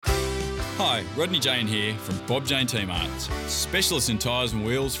Hi, Rodney Jane here from Bob Jane T-Marts, specialists in tyres and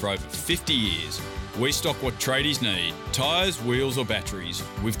wheels for over 50 years. We stock what tradies need, tyres, wheels or batteries,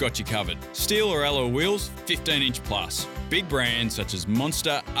 we've got you covered. Steel or alloy wheels, 15-inch plus. Big brands such as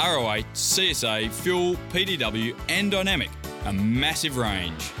Monster, RO8, CSA, Fuel, PDW and Dynamic. A massive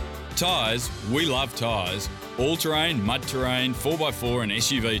range. Tyres, we love tyres. All-terrain, mud-terrain, 4x4 and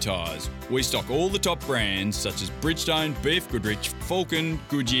SUV tyres. We stock all the top brands such as Bridgestone, BF Goodrich, Falcon,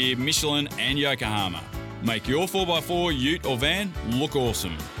 Goodyear, Michelin and Yokohama. Make your 4x4, ute or van look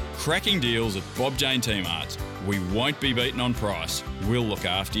awesome. Cracking deals at Bob Jane T-Marts. We won't be beaten on price. We'll look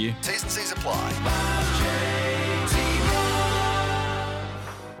after you. T's and C's apply.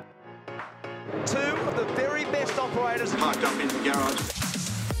 Two of the very best operators Parked up in the garage.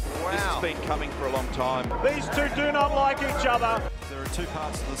 This has been coming for a long time. These two do not like each other. There are two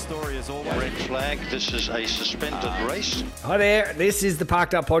parts of the story as always. Red flag, this is a suspended race. Hi there, this is the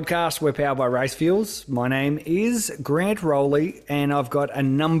Parked Up Podcast. We're powered by Race Fuels. My name is Grant Rowley and I've got a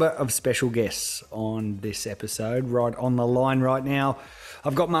number of special guests on this episode. Right on the line right now,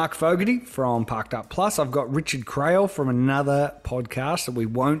 I've got Mark Fogarty from Parked Up Plus. I've got Richard Craill from another podcast that we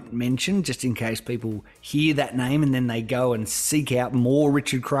won't mention just in case people hear that name and then they go and seek out more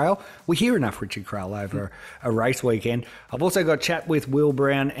Richard Craill. We hear enough Richard Craill over a race weekend. I've also got a chat with Will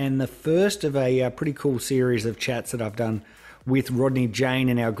Brown and the first of a pretty cool series of chats that I've done with Rodney Jane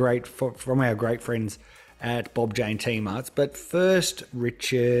and from our great friends at Bob Jane T-Marts. But first,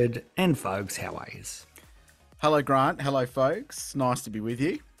 Richard and folks, how are you? Hello, Grant. Hello, folks. Nice to be with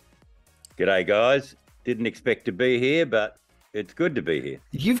you. G'day, guys. Didn't expect to be here, but it's good to be here.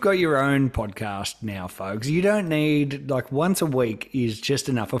 You've got your own podcast now, folks. You don't need, once a week is just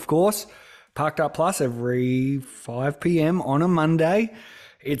enough. Of course, Parked Up Plus every 5 p.m. on a Monday.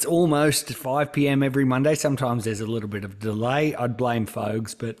 It's almost 5 p.m. every Monday. Sometimes there's a little bit of delay. I'd blame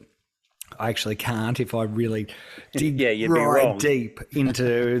folks, but I actually can't if I really dig deep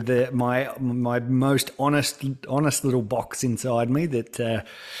into my most honest little box inside me that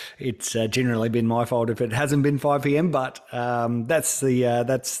it's generally been my fault if it hasn't been 5 p.m. But that's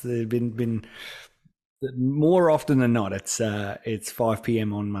been more often than not it's 5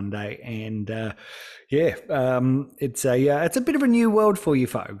 p.m. on Monday and it's a bit of a new world for you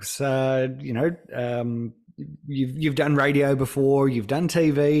folks. You've done radio before, you've done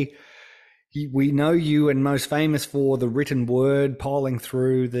TV. We know you and most famous for the written word, polling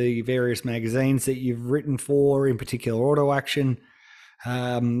through the various magazines that you've written for, in particular Auto Action,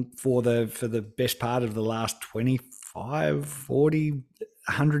 for the best part of the last 25, 40,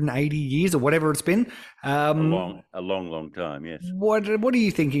 180 years or whatever it's been. A long time, yes. What are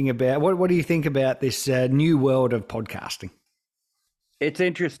you thinking about? What do you think about this new world of podcasting? It's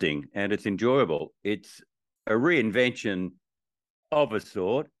interesting and it's enjoyable. It's a reinvention of a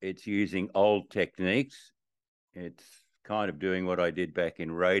sort. It's using old techniques. It's kind of doing what I did back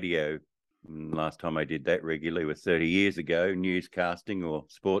in radio. Last time I did that regularly was 30 years ago, newscasting or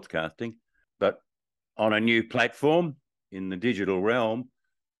sportscasting, but on a new platform in the digital realm.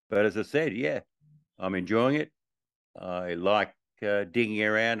 But as I said, I'm enjoying it. I like digging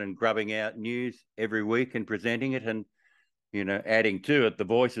around and grubbing out news every week and presenting it and, adding to it the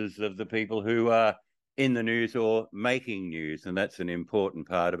voices of the people who are in the news or making news, and that's an important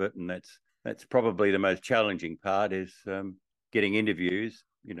part of it, and that's probably the most challenging part is getting interviews,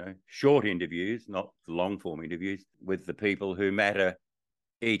 short interviews, not long form interviews, with the people who matter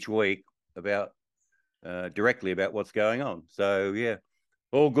each week about directly about what's going on. So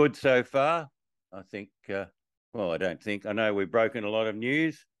all good so far. I think I know we've broken a lot of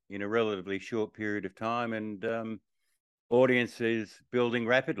news in a relatively short period of time, and audience is building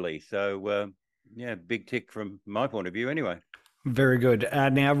rapidly, so big tick from my point of view anyway. Very good.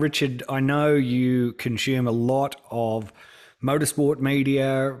 Now, Richard, I know you consume a lot of motorsport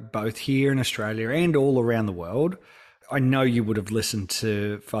media, both here in Australia and all around the world. I know you would have listened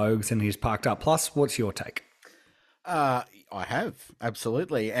to Fogs and his Parked Up Plus. What's your take? I have,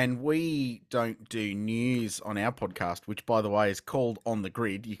 absolutely. And we don't do news on our podcast, which, by the way, is called On the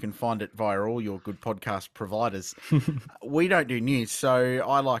Grid. You can find it via all your good podcast providers. We don't do news, so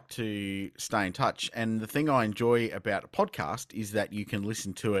I like to stay in touch. And the thing I enjoy about a podcast is that you can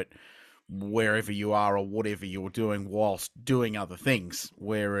listen to it wherever you are or whatever you're doing whilst doing other things.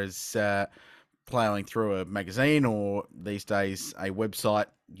 Whereas plowing through a magazine or these days a website,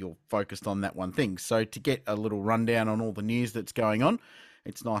 you're focused on that one thing. So to get a little rundown on all the news that's going on,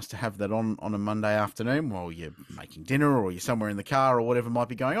 it's nice to have that on a Monday afternoon while you're making dinner or you're somewhere in the car or whatever might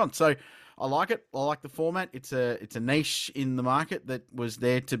be going on. So I like it. I like the format. It's a niche in the market that was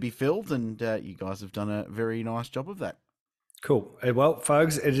there to be filled, and you guys have done a very nice job of that. Cool. Well,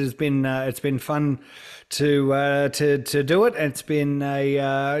 folks, it's been fun to do it. It's been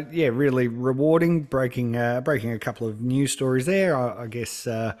really rewarding breaking a couple of news stories there. I guess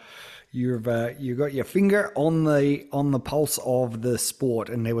you've got your finger on the pulse of the sport,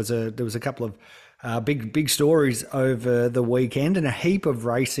 and there was a couple of big stories over the weekend and a heap of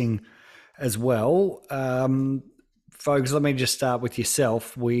racing as well. Folks, let me just start with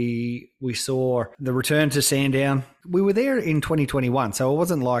yourself. We saw the return to Sandown. We were there in 2021, so it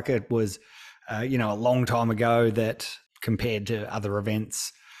wasn't like it was, a long time ago that compared to other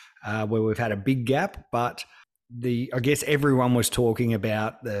events where we've had a big gap. But I guess everyone was talking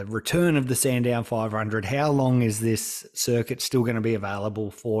about the return of the Sandown 500. How long is this circuit still going to be available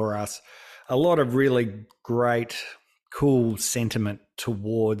for us? A lot of really great, cool sentiment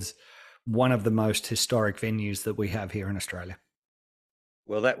towards one of the most historic venues that we have here in Australia.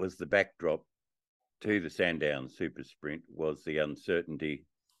 Well, that was the backdrop to the Sandown Super Sprint, was the uncertainty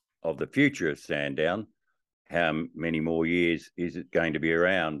of the future of Sandown. How many more years is it going to be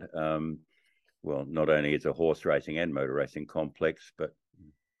around? Well, not only is a horse racing and motor racing complex, but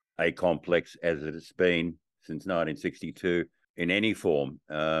a complex as it has been since 1962 in any form.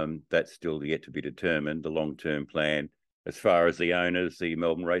 That's still yet to be determined. The long-term plan, as far as the owners, the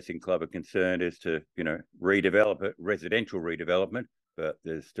Melbourne Racing Club, are concerned, is to, redevelop it, residential redevelopment, but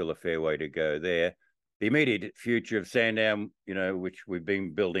there's still a fair way to go there. The immediate future of Sandown, which we've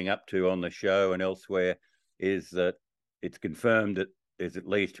been building up to on the show and elsewhere, is that it's confirmed that there's at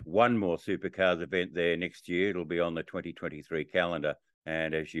least one more Supercars event there next year. It'll be on the 2023 calendar.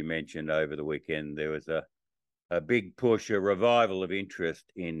 And as you mentioned, over the weekend, there was a big push, a revival of interest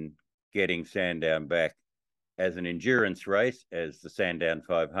in getting Sandown back as an endurance race, as the Sandown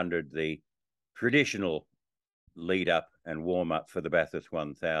 500, the traditional lead up and warm up for the Bathurst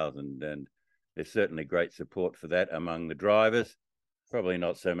 1000. And there's certainly great support for that among the drivers, probably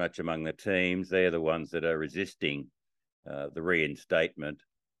not so much among the teams. They're the ones that are resisting the reinstatement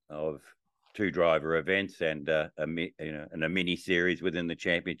of two driver events and a mini series within the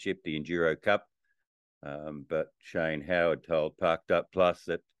championship, the Enduro Cup. But Shane Howard told Parked Up Plus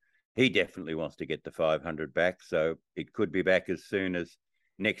that he definitely wants to get the 500 back. So it could be back as soon as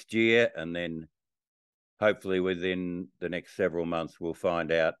next year. And then hopefully within the next several months, we'll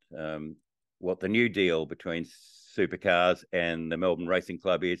find out what the new deal between Supercars and the Melbourne Racing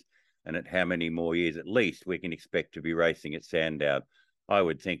Club is, and at how many more years at least we can expect to be racing at Sandown. I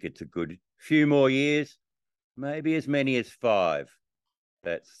would think it's a good few more years, maybe as many as 5.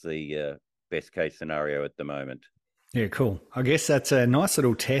 That's the best case scenario at the moment. Yeah, cool. I guess that's a nice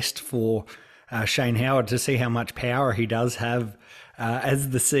little test for Shane Howard to see how much power he does have as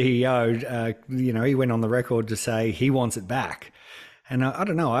the CEO. He went on the record to say he wants it back. And I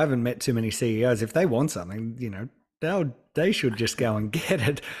don't know, I haven't met too many CEOs. If they want something, they should just go and get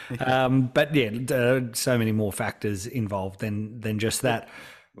it. But yeah, so many more factors involved than just that.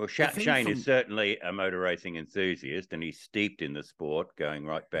 Well, Shane is certainly a motor racing enthusiast, and he's steeped in the sport, going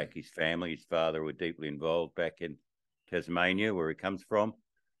right back. His family, his father were deeply involved back in Tasmania, where he comes from.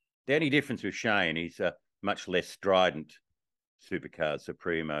 The only difference with Shane, he's a much less strident supercar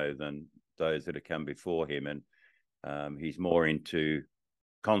supremo than those that have come before him, and he's more into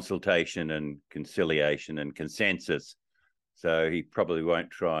consultation and conciliation and consensus. So he probably won't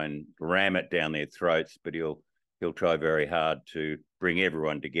try and ram it down their throats, but he'll try very hard to bring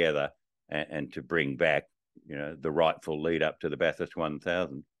everyone together and to bring back, the rightful lead up to the Bathurst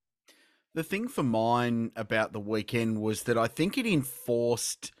 1000. The thing for mine about the weekend was that I think it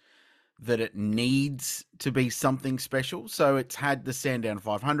enforced that it needs to be something special. So it's had the Sandown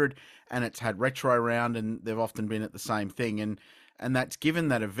 500 and it's had Retro Round, and they've often been at the same thing. And that's given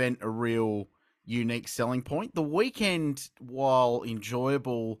that event a real unique selling point. The weekend, while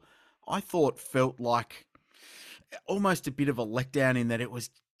enjoyable, I thought felt like almost a bit of a letdown in that it was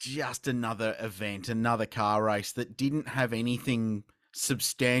just another event, another car race that didn't have anything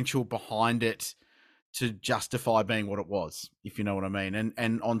substantial behind it to justify being what it was, if you know what I mean.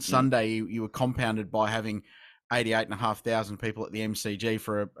 And on Sunday, you were compounded by having 88,500 people at the MCG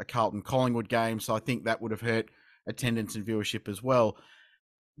for a Carlton Collingwood game. So I think that would have hurt attendance and viewership as well.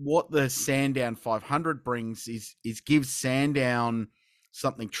 What the Sandown 500 brings is gives Sandown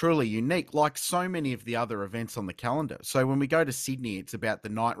something truly unique, like so many of the other events on the calendar. So when we go to Sydney, it's about the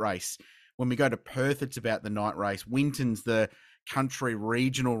night race. When we go to Perth, it's about the night race. Winton's the country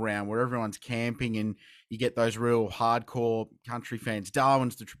regional round where everyone's camping and you get those real hardcore country fans.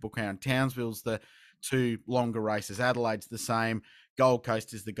 Darwin's the Triple Crown. Townsville's the 2 longer races. Adelaide's the same. Gold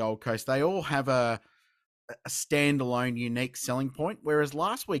Coast is the Gold Coast. They all have a standalone, unique selling point. Whereas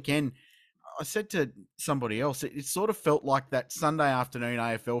last weekend, I said to somebody else, it sort of felt like that Sunday afternoon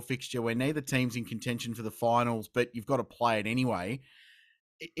AFL fixture where neither team's in contention for the finals, but you've got to play it anyway.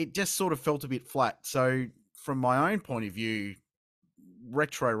 It just sort of felt a bit flat. So from my own point of view,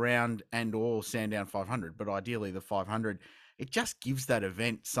 retro round and or Sandown 500, but ideally the 500, it just gives that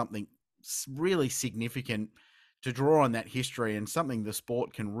event something really significant to draw on that history and something the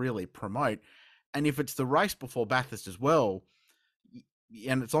sport can really promote. And if it's the race before Bathurst as well,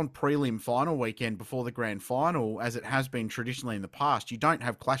 and it's on prelim final weekend before the grand final, as it has been traditionally in the past, you don't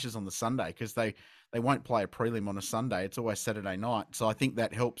have clashes on the Sunday because they won't play a prelim on a Sunday. It's always Saturday night. So I think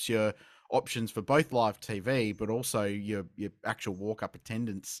that helps your options for both live TV, but also your actual walk-up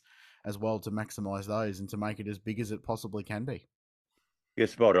attendance as well to maximise those and to make it as big as it possibly can be. You're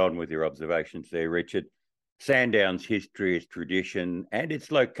spot on with your observations there, Richard. Sandown's history, its tradition, and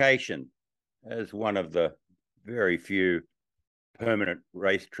its location as one of the very few permanent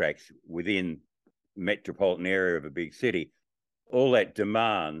racetracks within metropolitan area of a big city, all that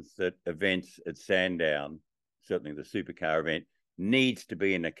demands that events at Sandown, certainly the supercar event, needs to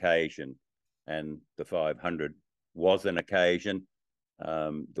be an occasion. And the 500 was an occasion.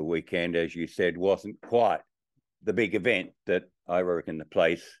 The weekend, as you said, wasn't quite the big event that I reckon the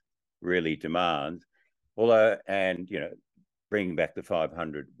place really demands. Although, and, you know, bringing back the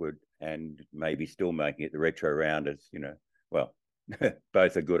 500 would, and maybe still making it the retro round as, you know, well,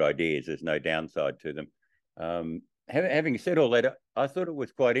 both are good ideas. There's no downside to them. Having said all that, I thought it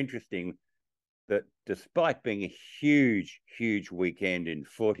was quite interesting that despite being a huge, huge weekend in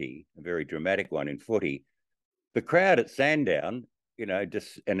footy, a very dramatic one in footy, the crowd at Sandown, you know,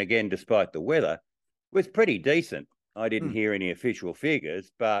 and again, despite the weather, was pretty decent. I didn't hear any official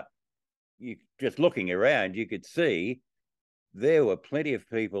figures, but you just looking around, you could see there were plenty of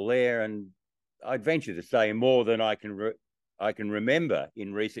people there, and I'd venture to say more than I can remember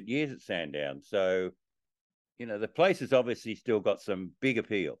in recent years at Sandown. So, you know, the place has obviously still got some big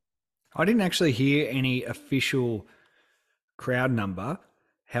appeal. I didn't actually hear any official crowd number.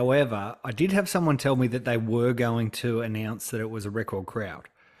 However, I did have someone tell me that they were going to announce that it was a record crowd.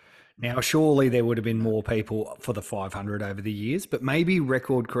 Now, surely there would have been more people for the 500 over the years, but maybe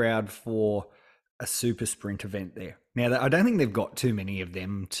record crowd for a super sprint event there. Now, I don't think they've got too many of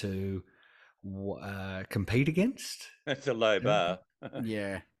them to compete against. That's a low bar.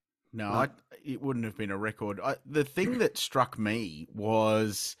 Yeah. No, it wouldn't have been a record. The thing that struck me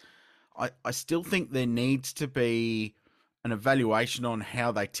was I still think there needs to be an evaluation on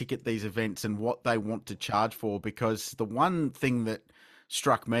how they ticket these events and what they want to charge for, because the one thing that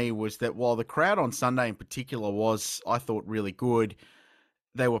struck me was that while the crowd on Sunday in particular was, I thought, really good,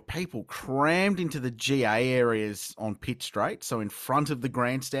 there were people crammed into the GA areas on Pitt Straight, so in front of the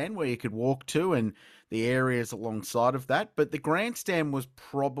grandstand where you could walk to and the areas alongside of that. But the grandstand was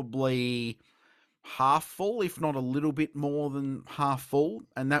probably half full, if not a little bit more than half full,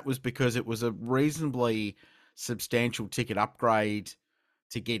 and that was because it was a reasonably substantial ticket upgrade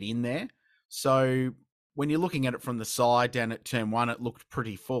to get in there. So when you're looking at it from the side down at turn one, it looked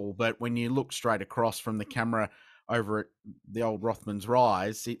pretty full, but when you look straight across from the camera over at the old Rothmans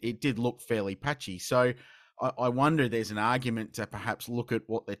Rise, it did look fairly patchy. So I wonder there's an argument to perhaps look at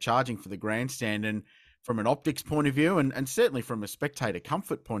what they're charging for the grandstand, and from an optics point of view, and certainly from a spectator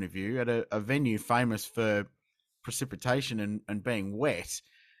comfort point of view, at a venue famous for precipitation and being wet,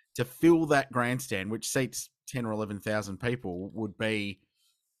 to fill that grandstand, which seats 10 or 11,000 people, would be,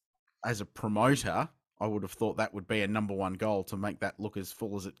 as a promoter, I would have thought that would be a number one goal, to make that look as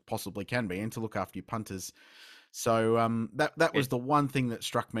full as it possibly can be and to look after your punters. So that was the one thing that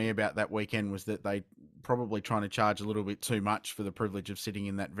struck me about that weekend, was that they probably trying to charge a little bit too much for the privilege of sitting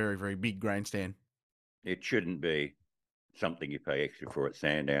in that very, very big grandstand. It shouldn't be something you pay extra for at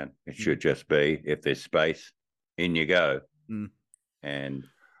Sandown. It should just be, if there's space, in you go. And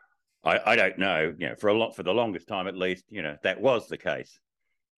I don't know, you know, for the longest time at least, you know, that was the case.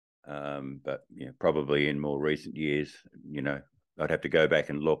 But you know, probably in more recent years, you know, I'd have to go back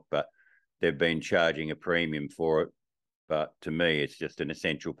and look, but they've been charging a premium for it. But to me, it's just an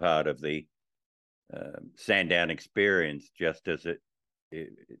essential part of the Sandown experience, just as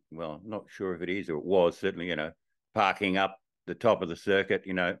well, I'm not sure if it is or it was, certainly, you know, parking up the top of the circuit,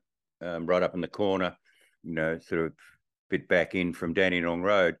 you know, right up in the corner, you know, sort of bit back in from Dandenong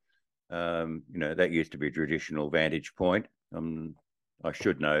Road. You know, that used to be a traditional vantage point. I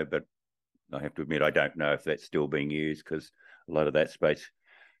should know, but I have to admit I don't know if that's still being used, because a lot of that space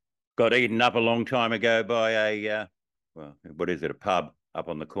got eaten up a long time ago by a, well, what is it, a pub up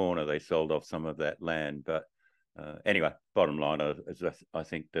on the corner. They sold off some of that land. But anyway, bottom line is I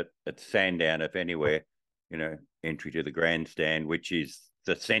think that at Sandown, if anywhere, you know, entry to the grandstand, which is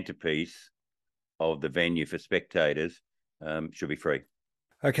the centrepiece of the venue for spectators should be free.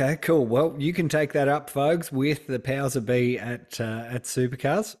 Okay, cool. Well, you can take that up, folks, with the powers that be at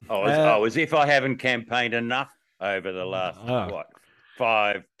Supercars. As if I haven't campaigned enough over the last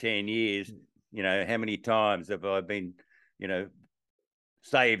 5-10 years. You know, how many times have I been,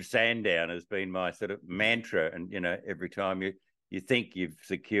 save Sandown has been my sort of mantra. And, every time you think you've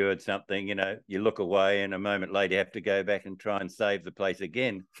secured something, you look away and a moment later you have to go back and try and save the place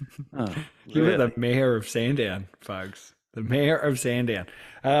again. You're the mayor of Sandown, folks. The mayor of Sandown.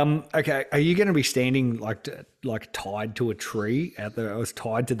 Okay, are you going to be standing like tied to a tree out there? I was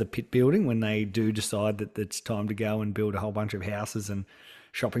tied to the pit building when they do decide that it's time to go and build a whole bunch of houses and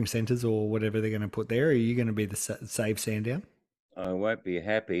shopping centres or whatever they're going to put there. Are you going to be the Save Sandown? I won't be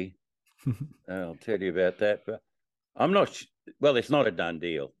happy. I'll tell you about that. But I'm not. Well, it's not a done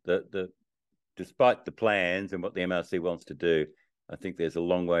deal. Despite the plans and what the MRC wants to do, I think there's a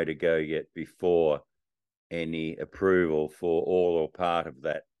long way to go yet before any approval for all or part of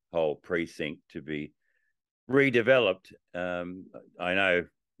that whole precinct to be redeveloped. I know,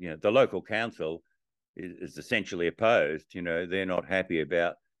 the local council is essentially opposed. They're not happy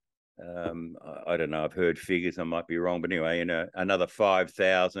about, I don't know, I've heard figures, I might be wrong, but anyway, another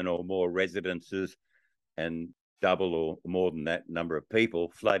 5,000 or more residences and double or more than that number of people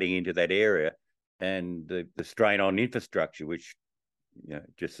flooding into that area, and the strain on infrastructure, which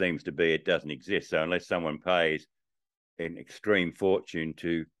just seems to be it doesn't exist. So unless someone pays an extreme fortune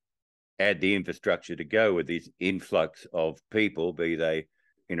to add the infrastructure to go with this influx of people, be they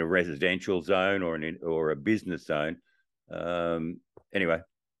in a residential zone or a business zone, anyway,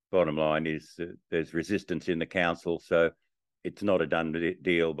 bottom line is there's resistance in the council, so it's not a done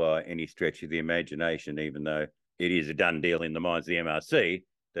deal by any stretch of the imagination, even though it is a done deal in the minds of the MRC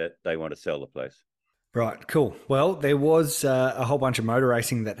that they want to sell the place. Right, cool. Well, there was a whole bunch of motor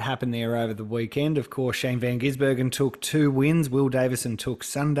racing that happened there over the weekend. Of course, Shane Van Gisbergen took 2 wins. Will Davison took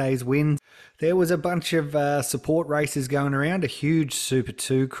Sunday's win. There was a bunch of support races going around, a huge Super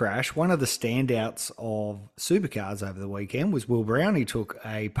 2 crash. One of the standouts of supercars over the weekend was Will Brown. He took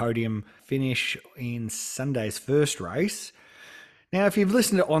a podium finish in Sunday's first race. Now, if you've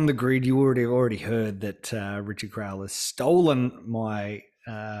listened to On the Grid, you already heard that Richard Craill has stolen my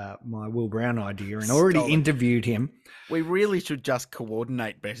Will Brown idea and already interviewed him. We really should just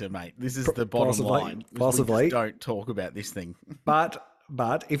coordinate better, mate. This is the bottom line. Possibly. We just don't talk about this thing.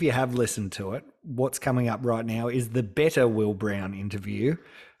 But if you have listened to it, what's coming up right now is the better Will Brown interview.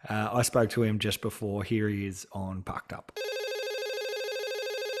 I spoke to him just before. Here he is on Pucked Up.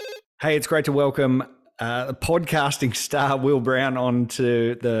 Hey, it's great to welcome podcasting star Will Brown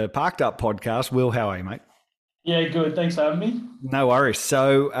onto the Pucked Up podcast. Will, how are you, mate? Yeah, good. Thanks for having me. No worries.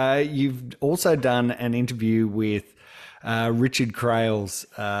 So you've also done an interview with Richard Craill's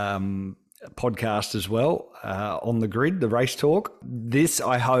podcast as well, On the Grid, the Race Talk. This,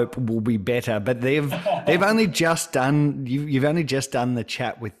 I hope, will be better. But they've only just done you've only just done the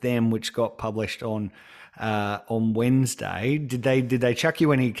chat with them, which got published on Wednesday. Did they chuck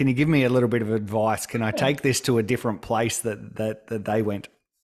you any? Can you give me a little bit of advice? Can I take this to a different place that they went?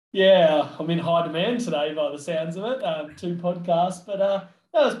 Yeah, I'm in high demand today by the sounds of it. 2 podcasts, but that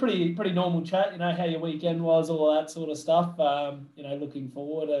was pretty normal chat. How your weekend was, all that sort of stuff. Looking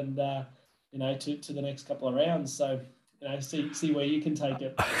forward and to the next couple of rounds. So see where you can take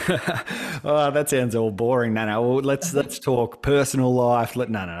it. Oh, that sounds all boring. No. Well, let's talk personal life.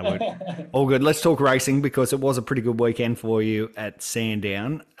 No. All good. Let's talk racing because it was a pretty good weekend for you at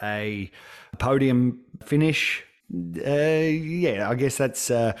Sandown. A podium finish. I guess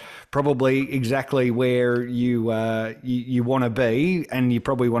that's probably exactly where you want to be, and you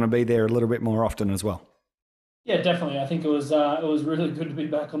probably want to be there a little bit more often as well. Yeah, definitely. I think it was really good to be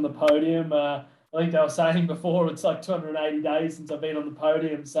back on the podium. I think they were saying before it's like 280 days since I've been on the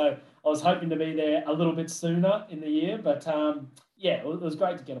podium, so I was hoping to be there a little bit sooner in the year. But it was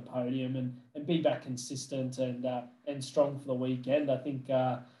great to get a podium and be back consistent and strong for the weekend. I think.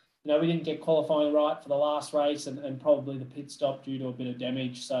 We didn't get qualifying right for the last race and probably the pit stop due to a bit of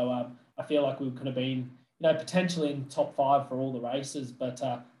damage. So I feel like we could have been, potentially in top 5 for all the races. But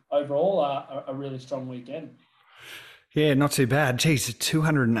overall, a really strong weekend. Yeah, not too bad. Geez,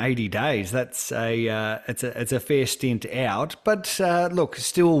 280 days. That's it's a fair stint out. But look,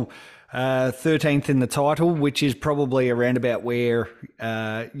 still 13th in the title, which is probably around about where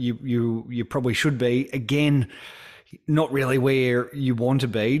you probably should be. Again, not really where you want to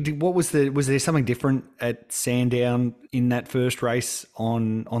be. Was there something different at Sandown in that first race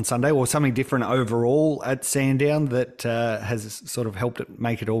on Sunday, or something different overall at Sandown that has sort of helped it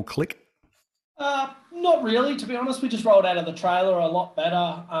make it all click? No, Not really, to be honest. We just rolled out of the trailer a lot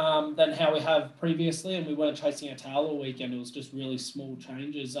better than how we have previously, and we weren't chasing a tail all weekend. It was just really small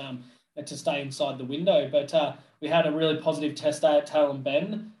changes to stay inside the window. But we had a really positive test day at Tailem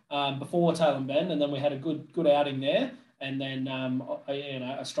Bend before Tailem Bend, and then we had a good outing there, and then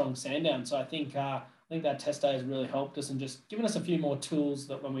a strong Sandown. So I think that test day has really helped us and just given us a few more tools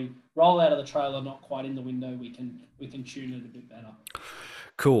that when we roll out of the trailer, not quite in the window, we can tune it a bit better.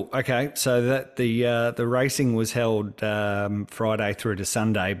 Cool. Okay, so that the racing was held Friday through to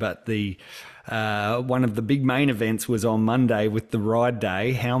Sunday, but the one of the big main events was on Monday with the ride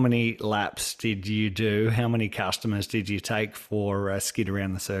day. How many laps did you do? How many customers did you take for a skid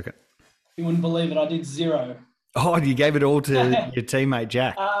around the circuit? You wouldn't believe it. I did 0. Oh, you gave it all to your teammate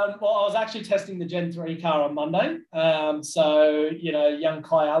Jack. Well, I was actually testing the Gen 3 car on Monday. So young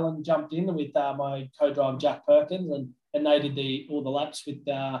Kai Allen jumped in with my co-driver Jack Perkins, and they did all the laps with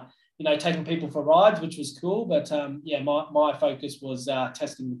taking people for rides, which was cool. But my focus was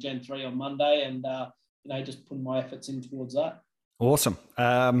testing the Gen 3 on Monday, and just putting my efforts in towards that. Awesome.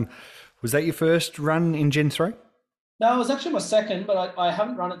 Was that your first run in Gen 3? No, it was actually my second, but I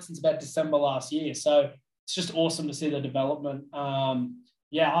haven't run it since about December last year. So it's just awesome to see the development. I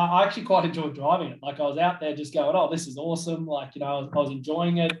actually quite enjoyed driving it. Like, I was out there just going, oh, this is awesome. Like, I was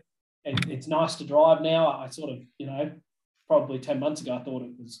enjoying it. It's nice to drive now. I sort of, probably 10 months ago, I thought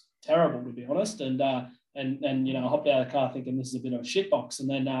it was terrible, to be honest. And I hopped out of the car thinking this is a bit of a shitbox. And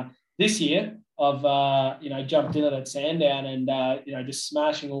then this year I've, jumped in it at Sandown and, just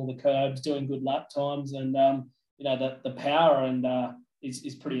smashing all the curbs, doing good lap times. And, the power and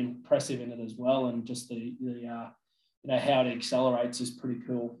is pretty impressive in it as well. And just the how it accelerates is pretty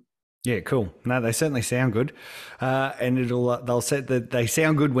cool. Yeah, cool. No, they certainly sound good, and they'll set that they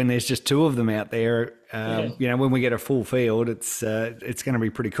sound good when there's just two of them out there. When we get a full field, it's going to be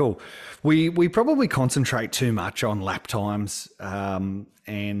pretty cool. We probably concentrate too much on lap times,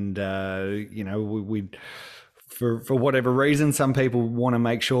 for whatever reason, some people want to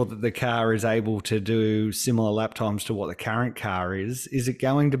make sure that the car is able to do similar lap times to what the current car is. Is it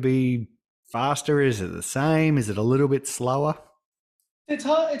going to be faster? Is it the same? Is it a little bit slower? It's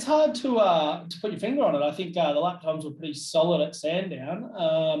hard to put your finger on it. I think the lap times were pretty solid at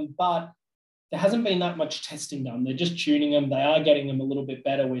Sandown, but there hasn't been that much testing done. They're just tuning them. They are getting them a little bit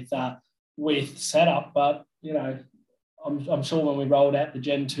better with setup, but I'm sure when we rolled out the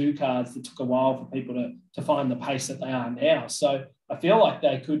Gen 2 cars, it took a while for people to find the pace that they are now. So I feel like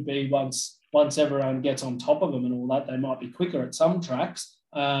they could be once everyone gets on top of them and all that, they might be quicker at some tracks.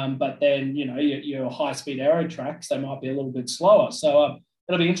 But then, your high-speed aero tracks, they might be a little bit slower. So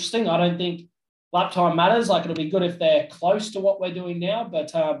it'll be interesting. I don't think lap time matters. Like, it'll be good if they're close to what we're doing now.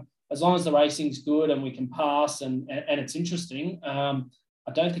 But as long as the racing's good and we can pass and it's interesting,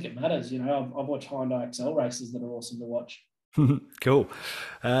 I don't think it matters. I've watched Hyundai XL races that are awesome to watch. Cool.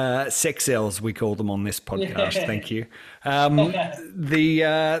 Sexels, we call them on this podcast. Yeah. Thank you.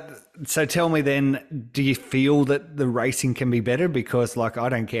 So tell me then, do you feel that the racing can be better? Because I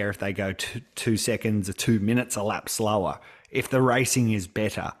don't care if they go 2 seconds or 2 minutes a lap slower. If the racing is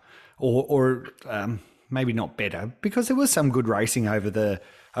better or maybe not better, because there was some good racing over the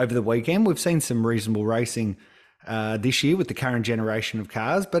weekend. We've seen some reasonable racing this year with the current generation of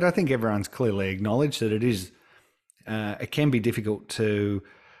cars, but I think everyone's clearly acknowledged that it can be difficult to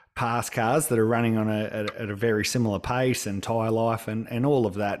pass cars that are running on at a very similar pace and tyre life and all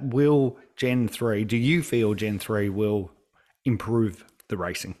of that. Do you feel Gen 3 will improve the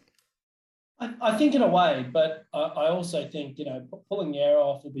racing? I think in a way, but I also think, pulling the air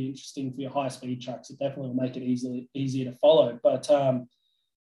off will be interesting for your high-speed tracks. It definitely will make it easier to follow. But,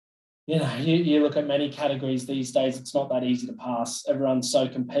 you look at many categories these days, it's not that easy to pass. Everyone's so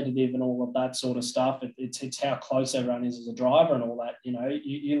competitive and all of that sort of stuff. It's how close everyone is as a driver and all that.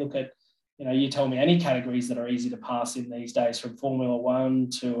 You look at, you tell me any categories that are easy to pass in these days, from Formula One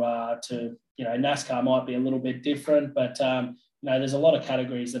to NASCAR might be a little bit different, but there's a lot of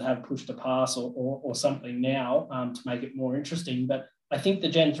categories that have push to pass or something now to make it more interesting. But I think the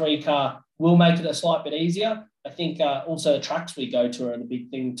Gen 3 car will make it a slight bit easier. I think also the tracks we go to are the big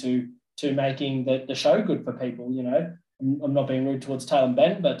thing to making the show good for people. I'm not being rude towards Tailem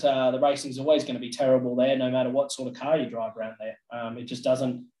Bend, but the racing is always going to be terrible there, no matter what sort of car you drive around there. It just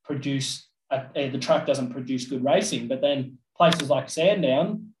doesn't produce, the track doesn't produce good racing. But then places like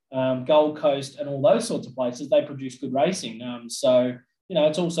Sandown, Gold Coast and all those sorts of places, they produce good racing. So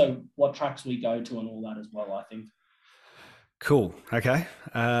it's also what tracks we go to and all that as well, I think. Cool. Okay.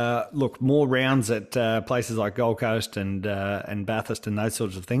 Look, more rounds at places like Gold Coast and Bathurst and those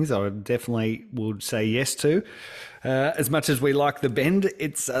sorts of things, I would definitely would say yes to. As much as we like the Bend,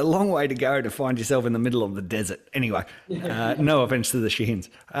 it's a long way to go to find yourself in the middle of the desert. Anyway, no offence to the Shins.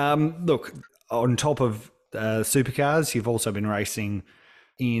 Look, on top of supercars, you've also been racing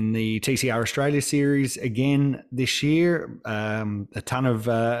in the TCR Australia Series again this year. A ton of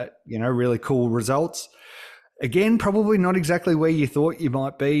really cool results. Again, probably not exactly where you thought you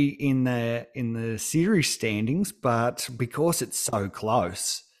might be in the series standings, but because it's so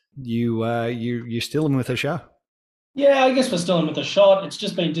close, you're still in with a show. Yeah, I guess we're still in with a shot. It's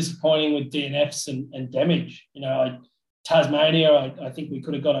just been disappointing with DNFs and damage. Tasmania, I think we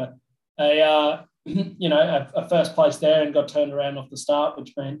could have got a first place there and got turned around off the start,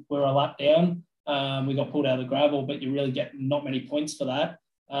 which meant we were a lap down. We got pulled out of the gravel, but you really get not many points for that.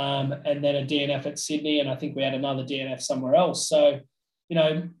 And then a DNF at Sydney, and I think we had another DNF somewhere else. So,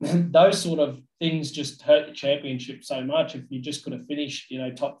 those sort of things just hurt the championship so much. If you just could have finished,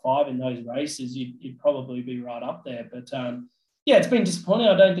 top 5 in those races, you'd probably be right up there. But, it's been disappointing.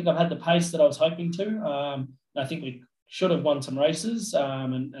 I don't think I've had the pace that I was hoping to. I think we should have won some races,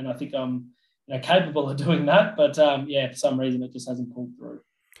 and I think I'm capable of doing that. But, for some reason, it just hasn't pulled through.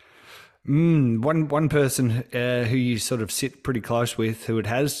 One person who you sort of sit pretty close with, who it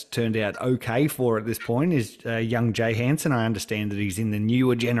has turned out okay for at this point, is young Jay Hansen. I understand that he's in the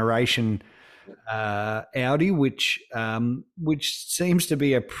newer generation Audi, which seems to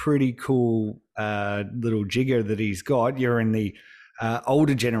be a pretty cool little jigger that he's got. You're in the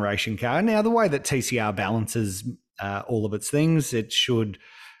older generation car. Now, the way that TCR balances all of its things, it should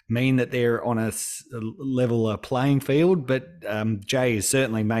mean that they're on a level playing field, but Jay is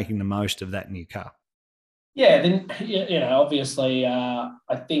certainly making the most of that new car. Yeah, then obviously, I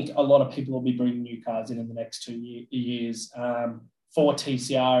think a lot of people will be bringing new cars in the next 2 years for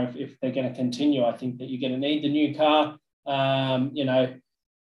TCR if they're going to continue. I think that you're going to need the new car.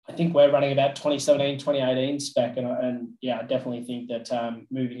 I think we're running about 2017, 2018 spec, and I definitely think that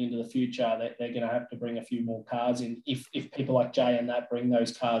moving into the future, that they're going to have to bring a few more cars in if people like Jay and that bring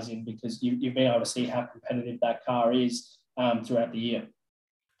those cars in, because you've been able to see how competitive that car is throughout the year.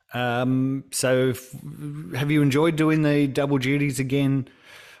 So have you enjoyed doing the double duties again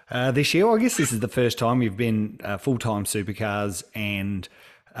this year? Well, I guess this is the first time you've been full-time supercars and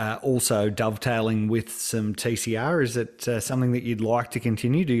also dovetailing with some TCR. Is it something that you'd like to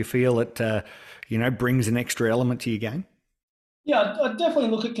continue? Do you feel it, brings an extra element to your game? Yeah, I'd definitely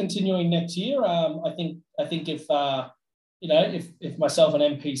look at continuing next year. I think if myself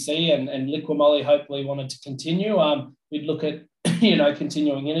and MPC and Liqui Moly hopefully wanted to continue, we'd look at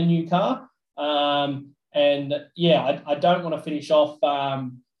continuing in a new car. I don't want to finish off.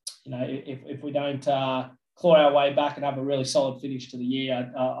 If we don't claw our way back and have a really solid finish to the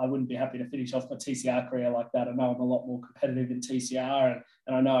year, I wouldn't be happy to finish off my TCR career like that. I know I'm a lot more competitive in TCR,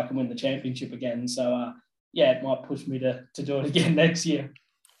 and I know I can win the championship again. So, it might push me to do it again next year.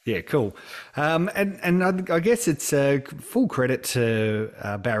 Yeah, cool. And I guess it's full credit to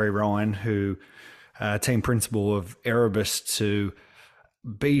Barry Ryan, who team principal of Erebus, to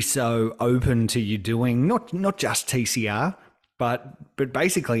be so open to you doing not just TCR, but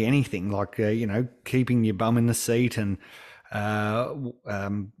basically anything, like keeping your bum in the seat and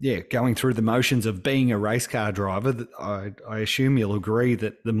going through the motions of being a race car driver. I assume you'll agree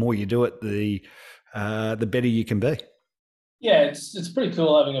that the more you do it, the better you can be. Yeah, it's pretty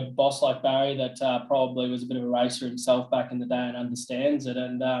cool having a boss like Barry that probably was a bit of a racer himself back in the day and understands it.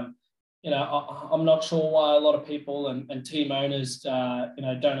 And I'm not sure why a lot of people and team owners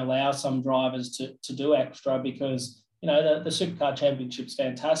don't allow some drivers to do extra, because the Supercar Championship's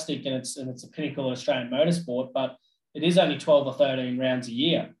fantastic and it's a pinnacle of Australian motorsport, but it is only 12 or 13 rounds a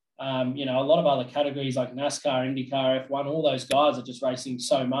year. A lot of other categories like NASCAR, IndyCar, F1, all those guys are just racing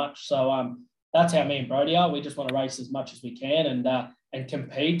so much. So that's how me and Brody are. We just want to race as much as we can and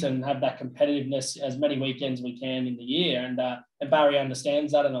compete and have that competitiveness as many weekends we can in the year. And Barry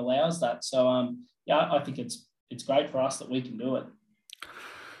understands that and allows that. So I think it's great for us that we can do it.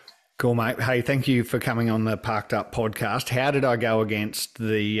 Cool, mate. Hey, thank you for coming on the Parked Up podcast. How did I go against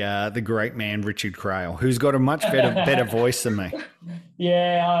the great man Richard Craill, who's got a much better voice than me?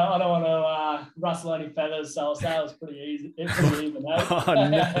 Yeah, I don't want to rustle any feathers, so I'll say it was pretty easy. It's pretty even, eh?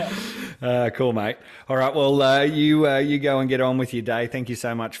 Oh, no. Cool, mate. All right, well, you go and get on with your day. Thank you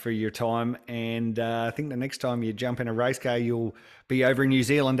so much for your time. And I think the next time you jump in a race car, you'll be over in New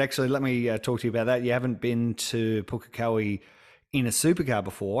Zealand. Actually, let me talk to you about that. You haven't been to Pukekohe in a supercar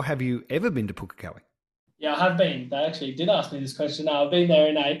before. Have you ever been to Pukekohe? Yeah, I have been. They actually did ask me this question. I've been there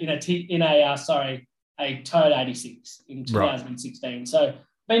in a a Toyota 86 in 2016. Right. So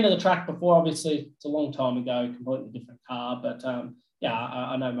been to the track before. Obviously, it's a long time ago, completely different car, but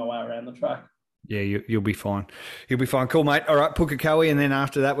I know my way around the track. Yeah, you'll be fine. You'll be fine. Cool, mate. All right, Pukekohe, and then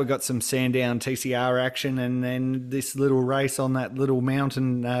after that, we've got some Sandown TCR action, and then this little race on that little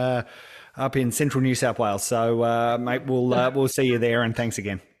mountain up in central New South Wales. So, mate, we'll see you there, and thanks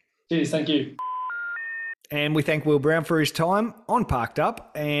again. Cheers, thank you. And we thank Will Brown for his time on Parked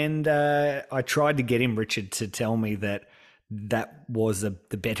Up, and I tried to get him, Richard, to tell me that was the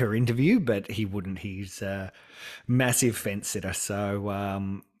better interview, but he wouldn't. He's a massive fence sitter,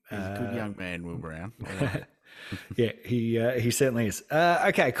 so... He's a good young man, Will Brown. Yeah, he certainly is.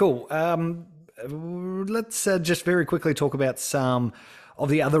 Okay, cool. Let's just very quickly talk about some of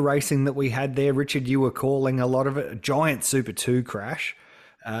the other racing that we had there. Richard, you were calling a lot of it a giant Super 2 crash.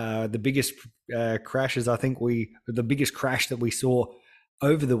 The biggest crashes, I think the biggest crash that we saw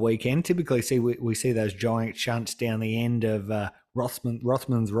over the weekend. Typically, we see those giant shunts down the end of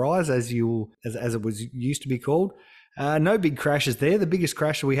Rothmans Rise, as it was used to be called. No big crashes there. The biggest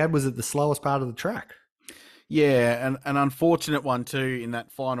crash we had was at the slowest part of the track. Yeah, and an unfortunate one too in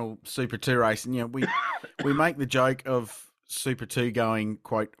that final Super 2 race. And, you know, we make the joke of Super 2 going,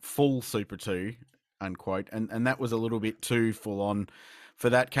 quote, full Super 2, unquote, and that was a little bit too full on for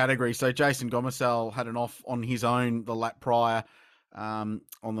that category. So Jason Gomersall had an off on his own the lap prior on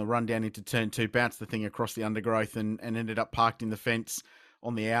the run down into turn 2, bounced the thing across the undergrowth and ended up parked in the fence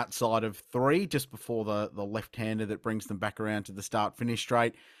on the outside of 3, just before the left-hander that brings them back around to the start-finish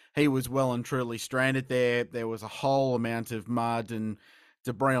straight. He was well and truly stranded there. There was a whole amount of mud and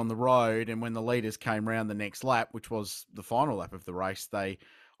debris on the road, and when the leaders came round the next lap, which was the final lap of the race, they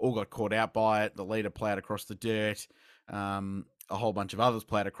all got caught out by it. The leader ploughed across the dirt. A whole bunch of others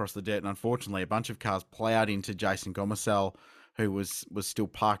ploughed across the dirt, and unfortunately a bunch of cars ploughed into Jason Gomersall, who was still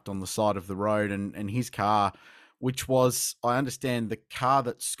parked on the side of the road, and his car, which was, I understand, the car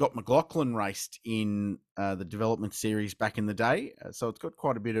that Scott McLaughlin raced in the development series back in the day. So it's got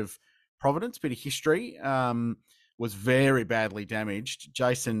quite a bit of provenance, bit of history. Was very badly damaged.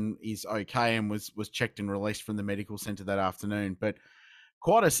 Jason is okay and was checked and released from the medical centre that afternoon, but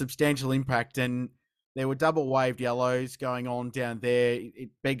quite a substantial impact. And there were double waved yellows going on down there. It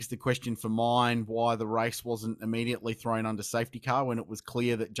begs the question for mine why the race wasn't immediately thrown under safety car when it was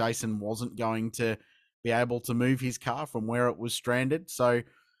clear that Jason wasn't going to be able to move his car from where it was stranded. So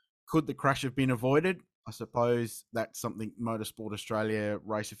could the crash have been avoided? I suppose that's something Motorsport Australia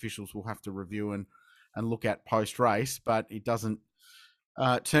race officials will have to review and look at post-race, but it doesn't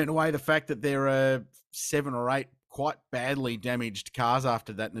turn away the fact that there are 7 or 8 quite badly damaged cars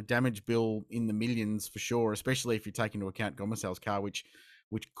after that, and a damage bill in the millions for sure, especially if you take into account Gomersall's car, which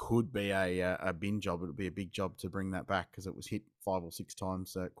could be a bin job. It would be a big job to bring that back because it was hit 5 or 6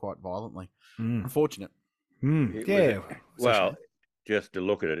 times quite violently. Unfortunate. Well, just to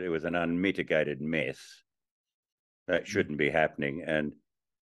look at it, it was an unmitigated mess. That shouldn't be happening. And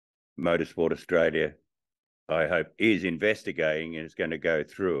Motorsport Australia, I hope, is investigating and is going to go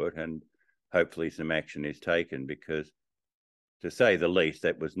through it, and hopefully some action is taken, because, to say the least,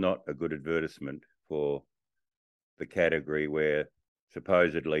 that was not a good advertisement for the category where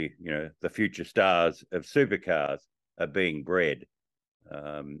supposedly, you know, the future stars of supercars are being bred.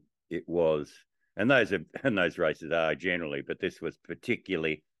 It was, and those races are generally, but this was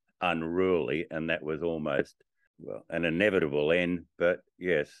particularly unruly, and that was almost, well, an inevitable end. But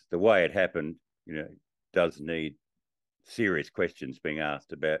yes, the way it happened, you know, does need serious questions being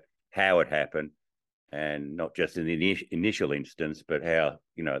asked about how it happened, and not just in the initial instance, but how,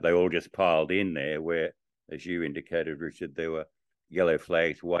 you know, they all just piled in there where, as you indicated, Richard, there were yellow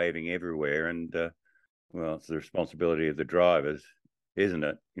flags waving everywhere. And, well, it's the responsibility of the drivers, isn't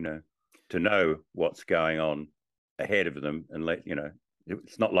it, you know, to know what's going on ahead of them and let, you know,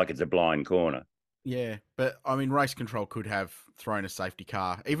 it's not like it's a blind corner. Yeah, but I mean, race control could have thrown a safety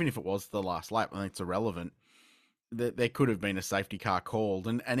car, even if it was the last lap. I think it's irrelevant. There could have been a safety car called,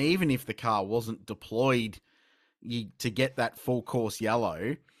 and even if the car wasn't deployed, to get that full course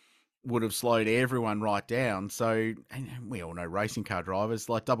yellow would have slowed everyone right down. So, and we all know racing car drivers,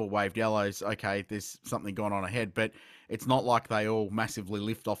 like double waved yellows, okay, there's something going on ahead, but it's not like they all massively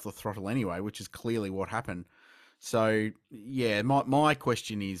lift off the throttle anyway, which is clearly what happened. So, yeah, my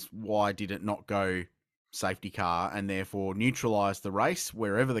question is, why did it not go safety car and therefore neutralise the race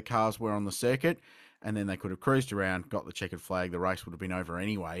wherever the cars were on the circuit? And then they could have cruised around, got the checkered flag. The race would have been over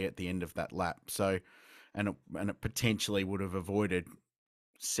anyway at the end of that lap. So, and it potentially would have avoided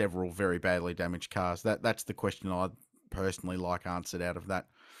several very badly damaged cars. That's the question I'd personally like answered out of that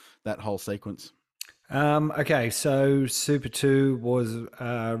whole sequence. Okay, so Super 2 was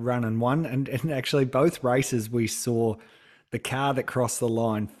run and won, and actually both races we saw the car that crossed the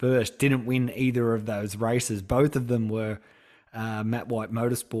line first didn't win either of those races. Both of them were Matt White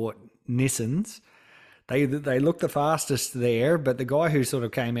Motorsport Nissans. They looked the fastest there, but the guy who sort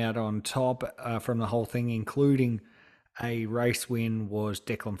of came out on top from the whole thing, including a race win, was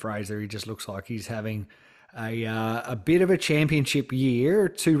Declan Fraser. He just looks like he's having a bit of a championship year.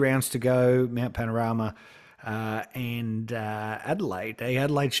 2 rounds to go, Mount Panorama and Adelaide.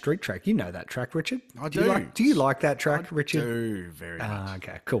 Adelaide Street Track. You know that track, Richard? I do. Do you like that track, Richard? I do, very much.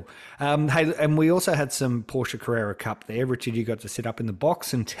 Okay, cool. Hey, and we also had some Porsche Carrera Cup there. Richard, you got to sit up in the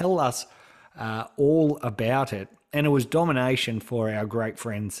box and tell us all about it. And it was domination for our great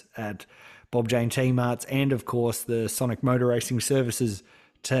friends at Bob Jane Team Arts and, of course, the Sonic Motor Racing Services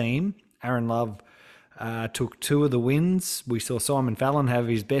team. Aaron Love took 2 of the wins. We saw Simon Fallon have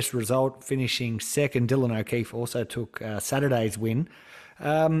his best result, finishing second. Dylan O'Keefe also took Saturday's win.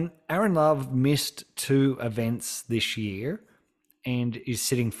 Aaron Love missed 2 events this year and is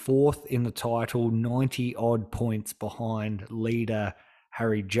sitting 4th in the title, 90-odd points behind leader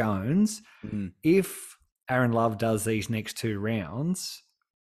Harry Jones. If Aaron Love does these next 2 rounds,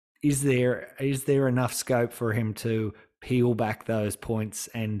 is there enough scope for him to peel back those points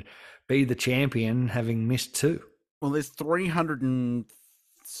and be the champion, having missed 2? Well, there's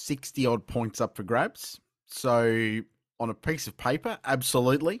 360 odd points up for grabs. So on a piece of paper,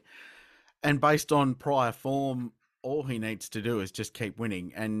 absolutely. And based on prior form, all he needs to do is just keep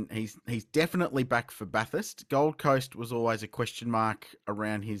winning. And he's definitely back for Bathurst. Gold Coast was always a question mark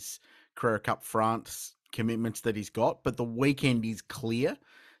around his Carrera Cup France commitments that he's got, but the weekend is clear.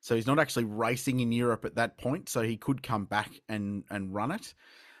 So he's not actually racing in Europe at that point, so he could come back and run it.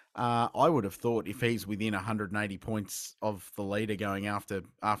 I would have thought if he's within 180 points of the leader going after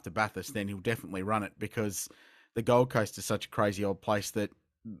Bathurst, then he'll definitely run it, because the Gold Coast is such a crazy old place that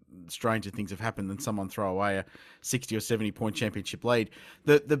stranger things have happened than someone throw away a 60 or 70 point championship lead.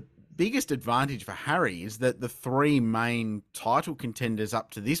 The biggest advantage for Harry is that the 3 main title contenders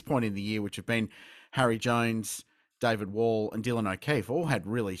up to this point in the year, which have been Harry Jones, David Wall and Dylan O'Keefe, all had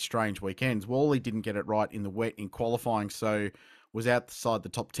really strange weekends. Wally didn't get it right in the wet in qualifying, so was outside the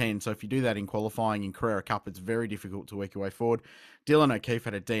top 10. So if you do that in qualifying in Carrera Cup, it's very difficult to work your way forward. Dylan O'Keefe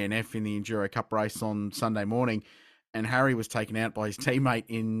had a DNF in the Enduro Cup race on Sunday morning, and Harry was taken out by his teammate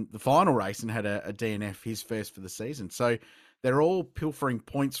in the final race and had a DNF, his first for the season. So they're all pilfering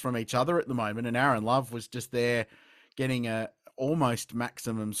points from each other at the moment, and Aaron Love was just there getting a almost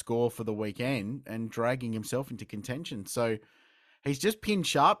maximum score for the weekend and dragging himself into contention. So he's just pin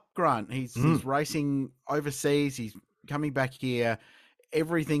sharp, Grant. He's racing overseas. He's coming back here.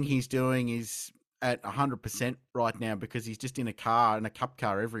 Everything he's doing is at 100% right now, because he's just in a cup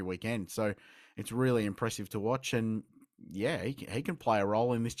car every weekend. So it's really impressive to watch. And yeah, he can play a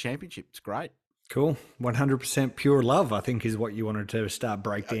role in this championship. It's great. Cool. 100% pure love, I think, is what you wanted to start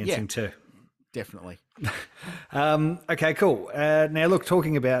breakdancing to. Definitely. Okay, cool. Now, look,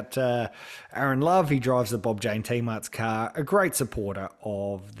 talking about Aaron Love, he drives the Bob Jane Team Arts car, a great supporter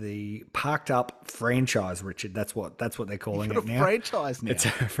of the Parked Up franchise, Richard. That's what they're calling it now. Franchise now. It's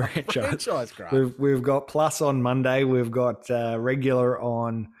a franchise. Franchise, great. We've got Plus on Monday. We've got regular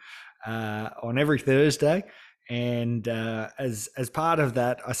on every Thursday. And as part of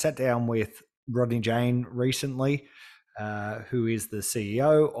that, I sat down with Rodney Jane recently, who is the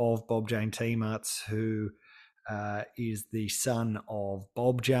CEO of Bob Jane Team Arts, who is the son of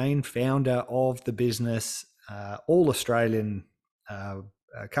Bob Jane, founder of the business, all Australian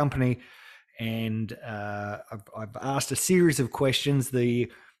company. And I've asked a series of questions. The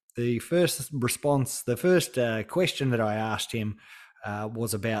first question that I asked him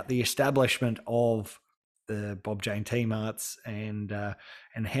was about the establishment of the Bob Jane Team Arts and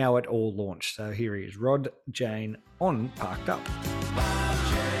how it all launched. So here he is, Rod Jane on Parked Up.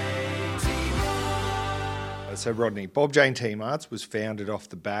 So Rodney, Bob Jane Team Arts was founded off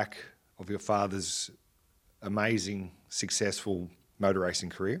the back of your father's amazing, successful motor racing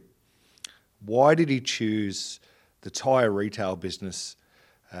career. Why did he choose the tyre retail business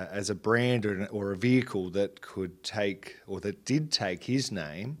as a brand or a vehicle that could take, or that did take, his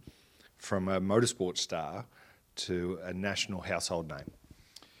name from a motorsport star to a national household name?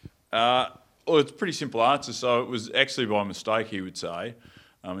 Well, it's a pretty simple answer. So it was actually by mistake, he would say.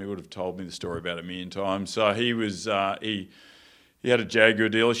 He would have told me the story about 1,000,000 times. So he was he had a Jaguar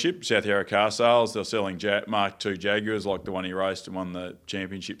dealership, South Yarra Car Sales. They were selling Mark II Jaguars, like the one he raced and won the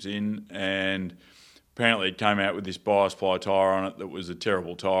championships in. And apparently it came out with this bias ply tyre on it that was a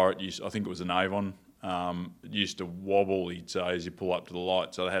terrible tyre. I think it was an Avon. it used to wobble, he'd say, as you pull up to the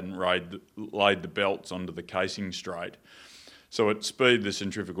light, so they hadn't laid the belts onto the casing straight. So at speed, the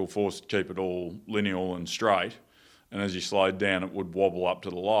centrifugal force would keep it all lineal and straight, and as you slowed down, it would wobble up to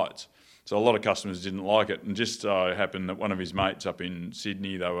the lights. So a lot of customers didn't like it, and just so happened that one of his mates up in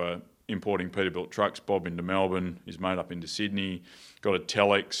Sydney, they were importing Peterbilt trucks, Bob into Melbourne, his mate up into Sydney, got a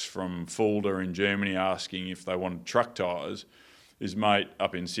telex from Fulda in Germany asking if they wanted truck tyres. His mate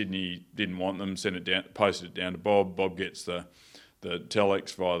up in Sydney didn't want them, sent it down, posted it down to Bob. Bob gets the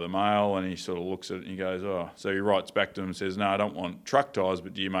telex via the mail, and he sort of looks at it and he goes, oh. So he writes back to them and says, no, I don't want truck tyres,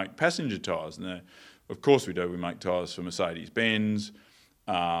 but do you make passenger tyres? And of course we do. We make tyres for Mercedes-Benz.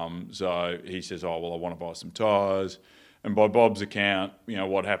 So he says, oh, well, I want to buy some tyres. And by Bob's account,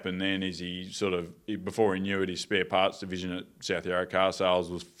 what happened then is before he knew it, his spare parts division at South Yarra Car Sales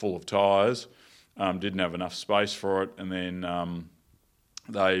was full of tyres, didn't have enough space for it, and then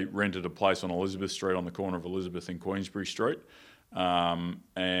they rented a place on Elizabeth Street on the corner of Elizabeth and Queensbury Street,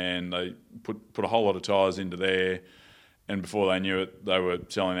 and they put a whole lot of tyres into there, and before they knew it, they were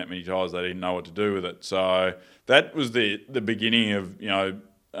selling that many tyres, they didn't know what to do with it. So that was the beginning of,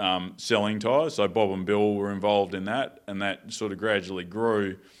 selling tyres. So Bob and Bill were involved in that, and that sort of gradually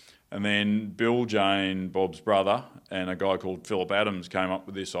grew. And then Bill Jane, Bob's brother, and a guy called Philip Adams came up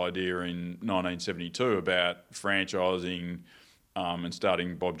with this idea in 1972 about franchising and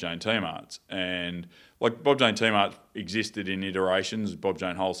starting Bob Jane T-Marts. And like Bob Jane T-Marts existed in iterations, Bob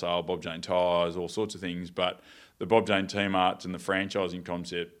Jane Wholesale, Bob Jane Tyres, all sorts of things, but the Bob Jane T-Marts and the franchising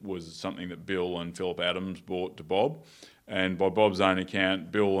concept was something that Bill and Philip Adams brought to Bob. And by Bob's own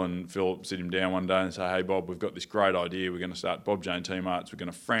account, Bill and Philip sit him down one day and say, hey, Bob, we've got this great idea. We're going to start Bob Jane T-Marts. We're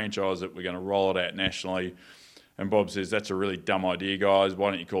going to franchise it. We're going to roll it out nationally. And Bob says, that's a really dumb idea, guys.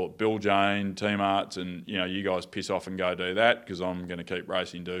 Why don't you call it Bill Jane T-Marts? And, you guys piss off and go do that because I'm going to keep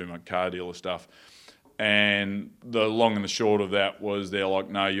racing, do my car dealer stuff. And the long and the short of that was they're like,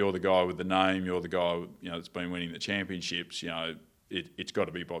 no, you're the guy with the name. You're the guy, that's been winning the championships. It's got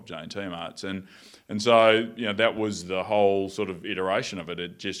to be Bob Jane T-Marts. And so, that was the whole sort of iteration of it.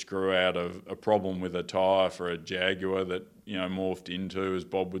 It just grew out of a problem with a tyre for a Jaguar that, morphed into, as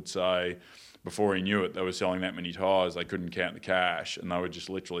Bob would say, before he knew it, they were selling that many tyres, they couldn't count the cash, and they were just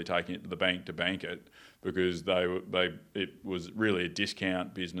literally taking it to the bank to bank it because it was really a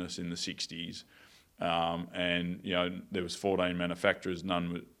discount business in the 60s. And there was 14 manufacturers.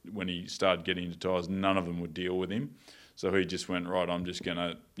 When he started getting into tyres, none of them would deal with him. So he just went, right, I'm just going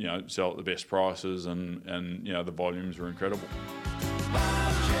to sell at the best prices, and the volumes were incredible.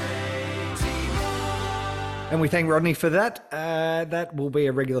 And we thank Rodney for that. That will be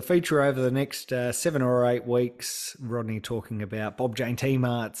a regular feature over the next 7 or 8 weeks. Rodney talking about Bob Jane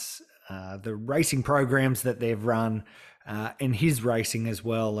T-Marts, the racing programs that they've run, and his racing as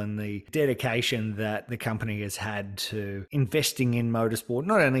well, and the dedication that the company has had to investing in motorsport,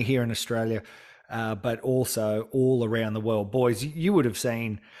 not only here in Australia, but also all around the world. Boys, you would have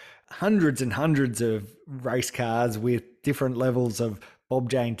seen hundreds and hundreds of race cars with different levels of Bob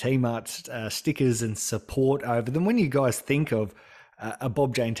Jane T-Marts stickers and support over them. When you guys think of a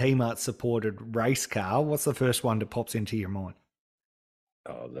Bob Jane T-Marts supported race car, what's the first one that pops into your mind?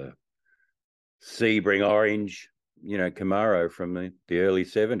 Oh, the Sebring orange, Camaro from the early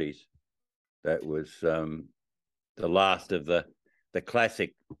 70s. That was the last of the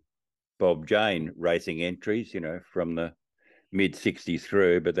classic Bob Jane racing entries, from the mid-60s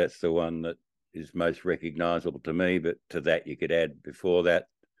through, but that's the one that is most recognisable to me. But to that, you could add before that,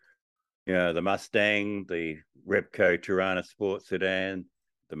 the Mustang, the Repco Tirana sports sedan,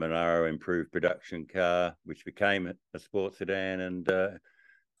 the Monaro improved production car, which became a sports sedan,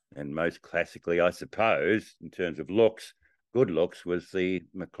 and most classically, I suppose, in terms of looks, good looks, was the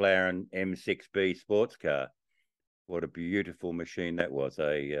McLaren M6B sports car. What a beautiful machine that was,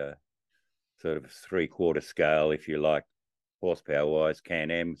 a sort of 3/4 scale, if you like, horsepower-wise,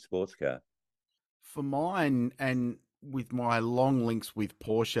 Can-Am sports car. For mine, and with my long links with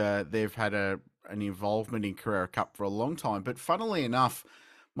Porsche, they've had an involvement in Carrera Cup for a long time. But funnily enough,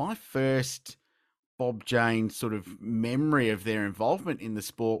 my first Bob Jane sort of memory of their involvement in the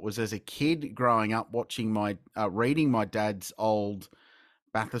sport was as a kid growing up watching reading my dad's old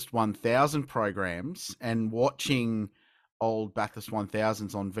Bathurst 1000 programs and watching old Bathurst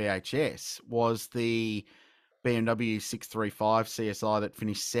 1000s on VHS. Was the BMW 635 CSI that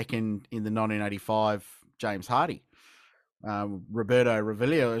finished second in the 1985 James Hardy. Roberto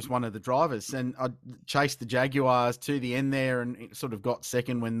Revilio is one of the drivers, and I chased the Jaguars to the end there and sort of got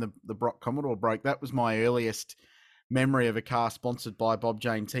second when the Brock Commodore broke. That was my earliest memory of a car sponsored by Bob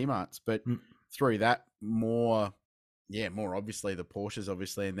Jane T-Marts. But through that, more Yeah, more obviously the Porsches,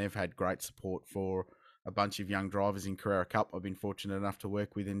 obviously, and they've had great support for a bunch of young drivers in Carrera Cup. I've been fortunate enough to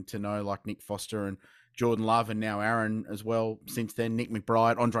work with and to know like Nick Foster and Jordan Love and now Aaron as well. Since then, Nick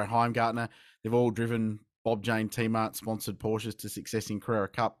McBride, Andre Heimgartner, they've all driven Bob Jane T-Mart sponsored Porsches to success in Carrera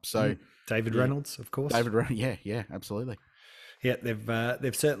Cup. So David Reynolds, of course. David Reynolds, yeah, absolutely. Yeah,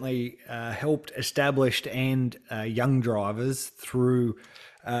 they've certainly helped established and young drivers through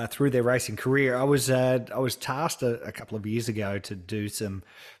their racing career. I was tasked a couple of years ago to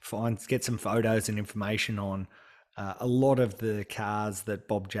get some photos and information on a lot of the cars that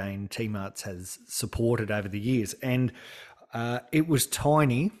Bob Jane T-Marts has supported over the years, and it was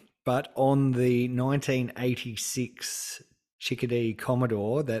tiny. But on the 1986 Chickadee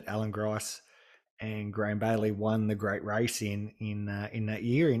Commodore that Alan Grice and Graham Bailey won the great race in that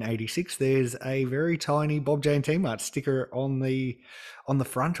year in '86, there's a very tiny Bob Jane T-Mart sticker on the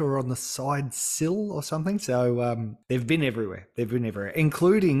front or on the side sill or something. So they've been everywhere.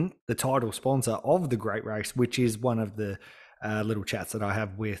 Including the title sponsor of the great race, which is one of the little chats that I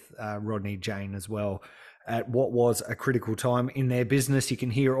have with Rodney Jane as well. At what was a critical time in their business. You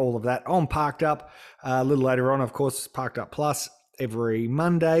can hear all of that on Parked Up a little later on, of course, Parked Up Plus every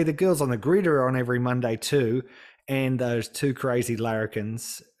Monday. The Girls on the Grid are on every Monday too. And those two crazy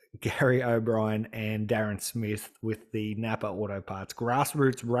larrikins, Gary O'Brien and Darren Smith with the Napa Auto Parts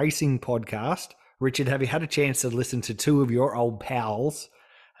Grassroots Racing Podcast. Richard, have you had a chance to listen to two of your old pals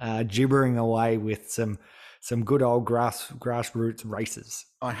gibbering away with some good old grassroots races?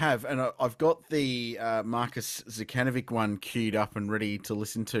 I have, and I've got the Marcus Zukanovic one queued up and ready to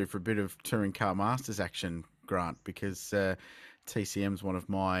listen to for a bit of Touring Car Masters action, Grant, because TCM's one of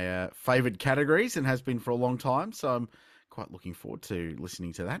my favoured categories and has been for a long time. So I'm quite looking forward to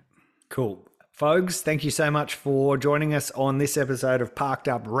listening to that. Cool. Folks, thank you so much for joining us on this episode of Parked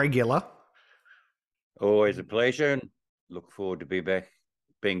Up Regular. Always a pleasure, and look forward to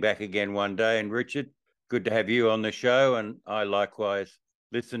being back again one day. And Richard, good to have you on the show, and I likewise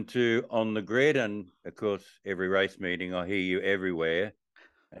listen to On the Grid, and of course every race meeting I hear you everywhere,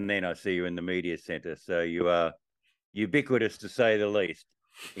 and then I see you in the media centre. So you are ubiquitous, to say the least,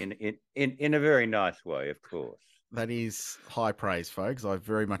 in a very nice way, of course. That is high praise, folks. I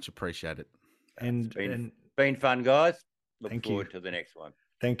very much appreciate it. And it's been fun, guys. Look forward to the next one.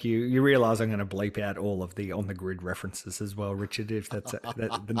 Thank you. You realise I'm going to bleep out all of the On the Grid references as well, Richard, if that's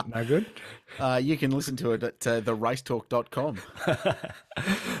no good? You can listen to it at theracetalk.com.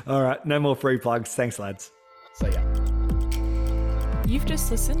 All right. No more free plugs. Thanks, lads. See ya. You've just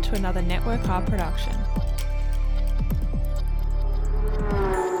listened to another Network R production.